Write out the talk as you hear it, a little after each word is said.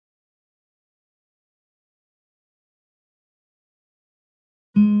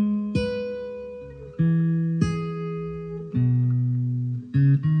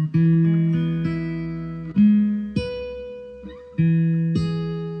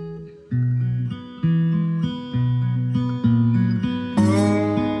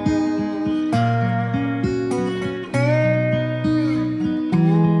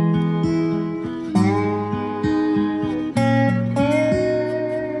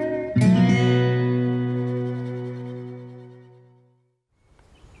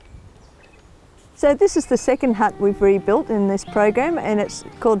So this is the second hut we've rebuilt in this program, and it's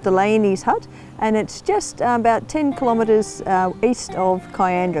called Delanys Hut, and it's just about 10 kilometres east of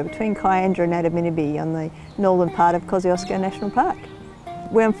Kosciuszko, between Kosciuszko and Adaminaby on the northern part of Kosciuszko National Park.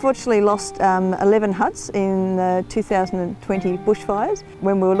 We unfortunately lost 11 huts in the 2020 bushfires.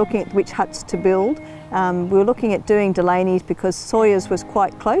 When we were looking at which huts to build, we were looking at doing Delanys because Sawyers was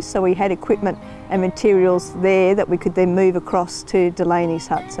quite close, so we had equipment and materials there that we could then move across to Delanys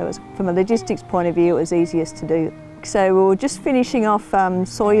Hut. So from a logistics point of view, it was easiest to do. So we were just finishing off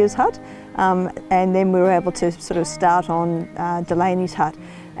Sawyers Hut, and then we were able to sort of start on Delanys Hut.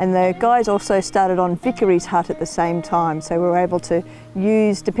 And the guys also started on Vickerys Hut at the same time, so we were able to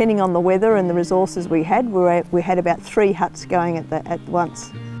use, depending on the weather and the resources we had, we had about 3 huts going at once.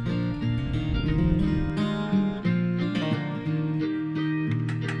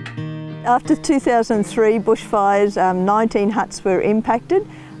 After 2003 bushfires, 19 huts were impacted,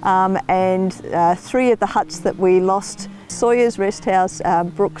 and 3 of the huts that we lost, Sawyers Rest House,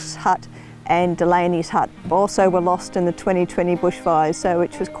 Brooks Hut and Delanys Hut, also were lost in the 2020 bushfires, so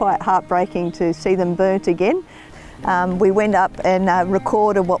which was quite heartbreaking to see them burnt again. We went up and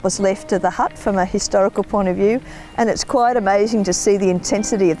recorded what was left of the hut from a historical point of view, and it's quite amazing to see the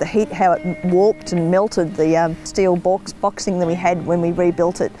intensity of the heat, how it warped and melted the steel boxing that we had when we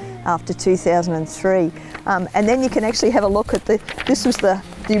rebuilt it after 2003. And then you can actually have a look at this was the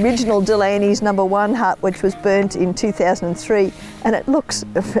original Delanys #1 hut, which was burnt in 2003, and it looks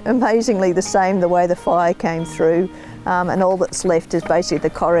amazingly the same the way the fire came through. And all that's left is basically the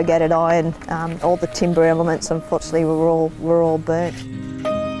corrugated iron. All the timber elements, unfortunately, were all burnt.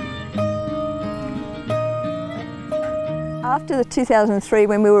 After the 2003,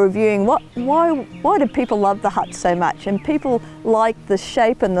 when we were reviewing why did people love the huts so much, and people liked the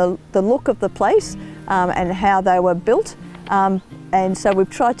shape and the look of the place and how they were built, and so we've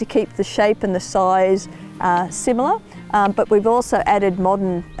tried to keep the shape and the size similar, but we've also added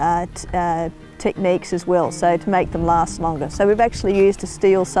modern techniques as well, so to make them last longer. So we've actually used a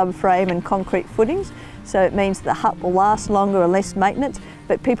steel subframe and concrete footings, so it means the hut will last longer and less maintenance,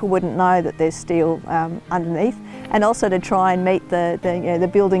 but people wouldn't know that there's steel underneath. And also to try and meet the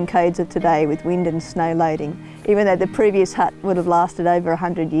building codes of today with wind and snow loading, even though the previous hut would have lasted over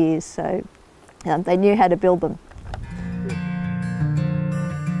 100 years, so they knew how to build them.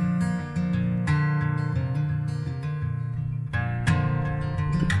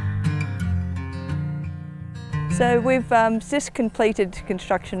 So we've just completed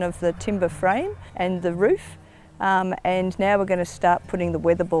construction of the timber frame and the roof, and now we're going to start putting the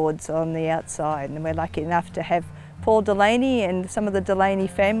weatherboards on the outside, and we're lucky enough to have Paul Delany and some of the Delany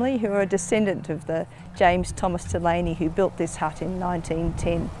family who are a descendant of the James Thomas Delany who built this hut in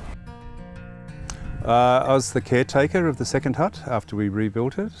 1910. I was the caretaker of the second hut after we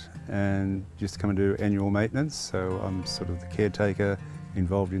rebuilt it, and used to come and do annual maintenance, so I'm sort of the caretaker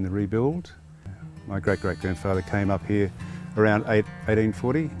involved in the rebuild. My great-great-grandfather came up here around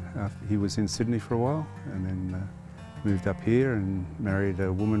 1840. He was in Sydney for a while, and then moved up here and married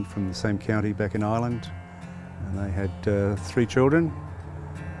a woman from the same county back in Ireland, and they had 3 children.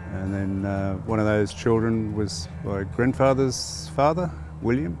 And then one of those children was my grandfather's father,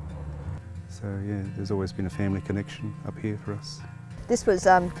 William. So yeah, there's always been a family connection up here for us. This was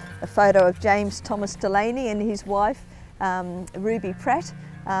a photo of James Thomas Delany and his wife, Ruby Pratt.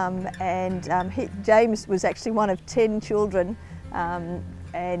 James was actually one of 10 children,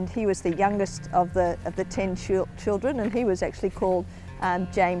 and he was the youngest of the 10 children, and he was actually called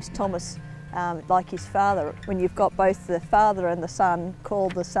James Thomas, like his father. When you've got both the father and the son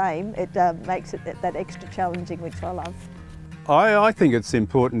called the same, it makes it that extra challenging, which I love. I think it's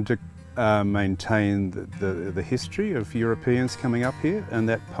important to maintain the history of Europeans coming up here and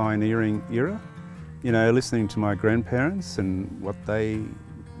that pioneering era. You know, listening to my grandparents and what they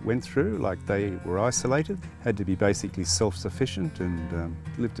went through, like they were isolated, had to be basically self-sufficient and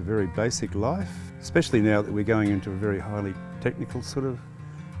lived a very basic life, especially now that we're going into a very highly technical sort of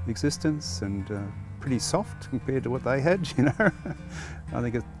existence and pretty soft compared to what they had, you know. I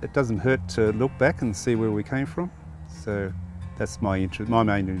think it doesn't hurt to look back and see where we came from. So that's my interest, my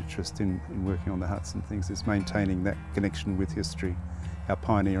main interest in working on the huts and things, is maintaining that connection with history, our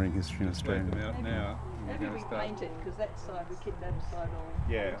pioneering history in Australia. Maybe we paint it, because that side, we keep that side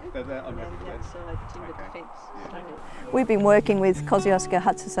all yeah, painted, and that side timber defence. Yeah. We've been working with Kosciuszko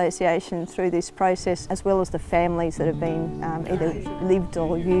Huts Association through this process, as well as the families that have been either lived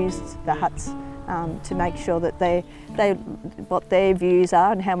or used the huts, to make sure that what their views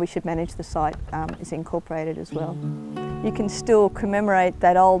are and how we should manage the site is incorporated as well. You can still commemorate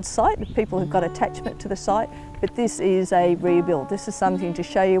that old site. People who've got attachment to the site but this is a rebuild. This is something to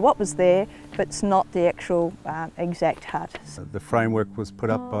show you what was there, but it's not the actual exact hut. The framework was put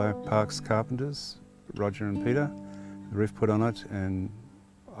up by Parks carpenters, Roger and Peter. The roof put on it, and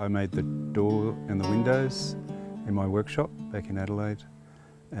I made the door and the windows in my workshop back in Adelaide.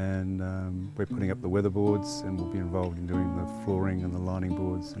 And we're putting up the weatherboards, and we'll be involved in doing the flooring and the lining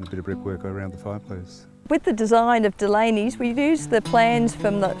boards and a bit of brickwork around the fireplace. With the design of Delanys, we've used the plans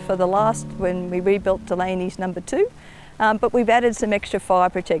for the last, when we rebuilt Delanys number 2, but we've added some extra fire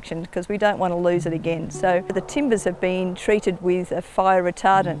protection because we don't want to lose it again. So the timbers have been treated with a fire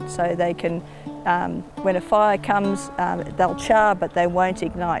retardant, so they can, when a fire comes, they'll char but they won't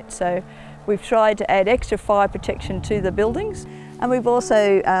ignite. So we've tried to add extra fire protection to the buildings. And we've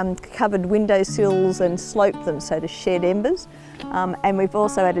also covered windowsills and sloped them so to shed embers. And we've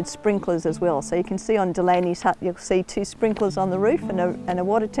also added sprinklers as well. So you can see on Delanys Hut, you'll see 2 sprinklers on the roof and a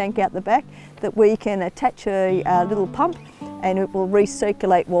water tank out the back that we can attach a little pump, and it will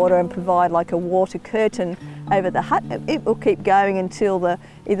recirculate water and provide like a water curtain over the hut. It will keep going until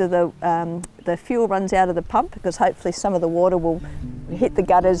either the fuel runs out of the pump, because hopefully some of the water will hit the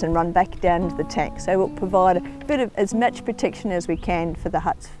gutters and run back down into the tank. So we'll provide a bit of as much protection as we can for the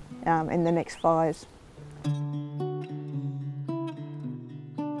huts in the next fires.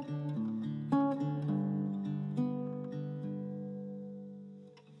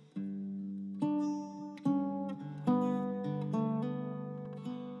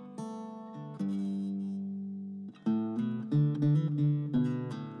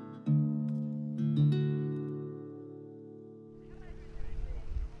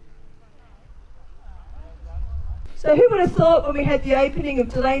 So who would have thought when we had the opening of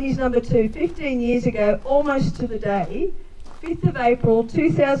Delanys number 2 15 years ago, almost to the day, 5th of April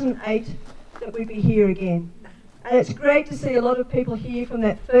 2008, that we'd be here again. And it's great to see a lot of people here from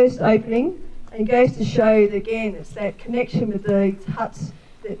that first opening, and it goes to show that again it's that connection with these huts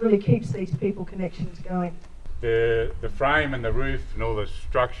that really keeps these people connections going. The frame and the roof and all the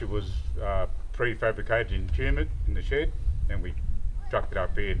structure was prefabricated in Tumut in the shed, and we trucked it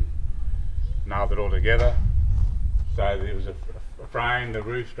up here and nailed it all together. So there was a frame, the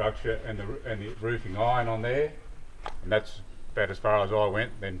roof structure and the roofing iron on there, and that's about as far as I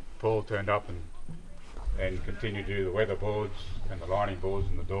went. Then Paul turned up and continued to do the weather boards and the lining boards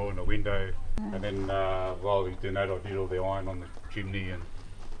and the door and the window. And then while he was doing that, I did all the iron on the chimney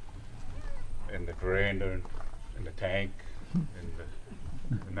and the veranda and the tank and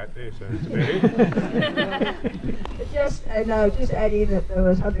that there. So that's about it. Just add in that there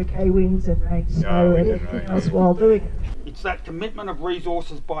was 100k winds and rain, snow and everything else while doing it. It's that commitment of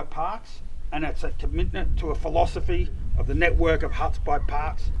resources by Parks, and it's a commitment to a philosophy of the network of huts by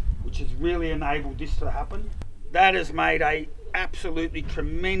Parks, which has really enabled this to happen. That has made a absolutely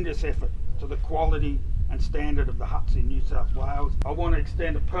tremendous effort to the quality and standard of the huts in New South Wales. I want to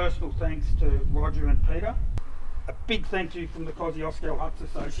extend a personal thanks to Roger and Peter. A big thank you from the Kosciuszko Huts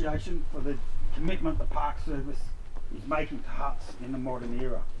Association for the commitment the Park Service is making to huts in the modern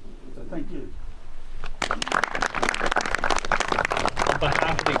era. So thank you. On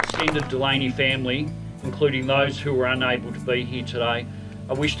behalf of the extended Delany family, including those who were unable to be here today,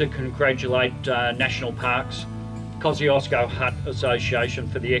 I wish to congratulate National Parks, Kosciuszko Hut Association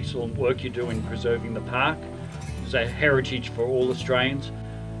for the excellent work you do in preserving the park. It's a heritage for all Australians.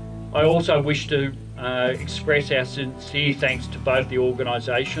 I also wish to express our sincere thanks to both the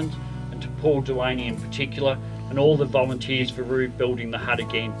organisations and to Paul Delany in particular, and all the volunteers for rebuilding the hut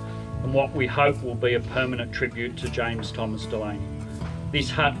again, and what we hope will be a permanent tribute to James Thomas Delany.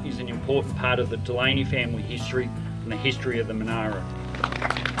 This hut is an important part of the Delany family history and the history of the Monaro.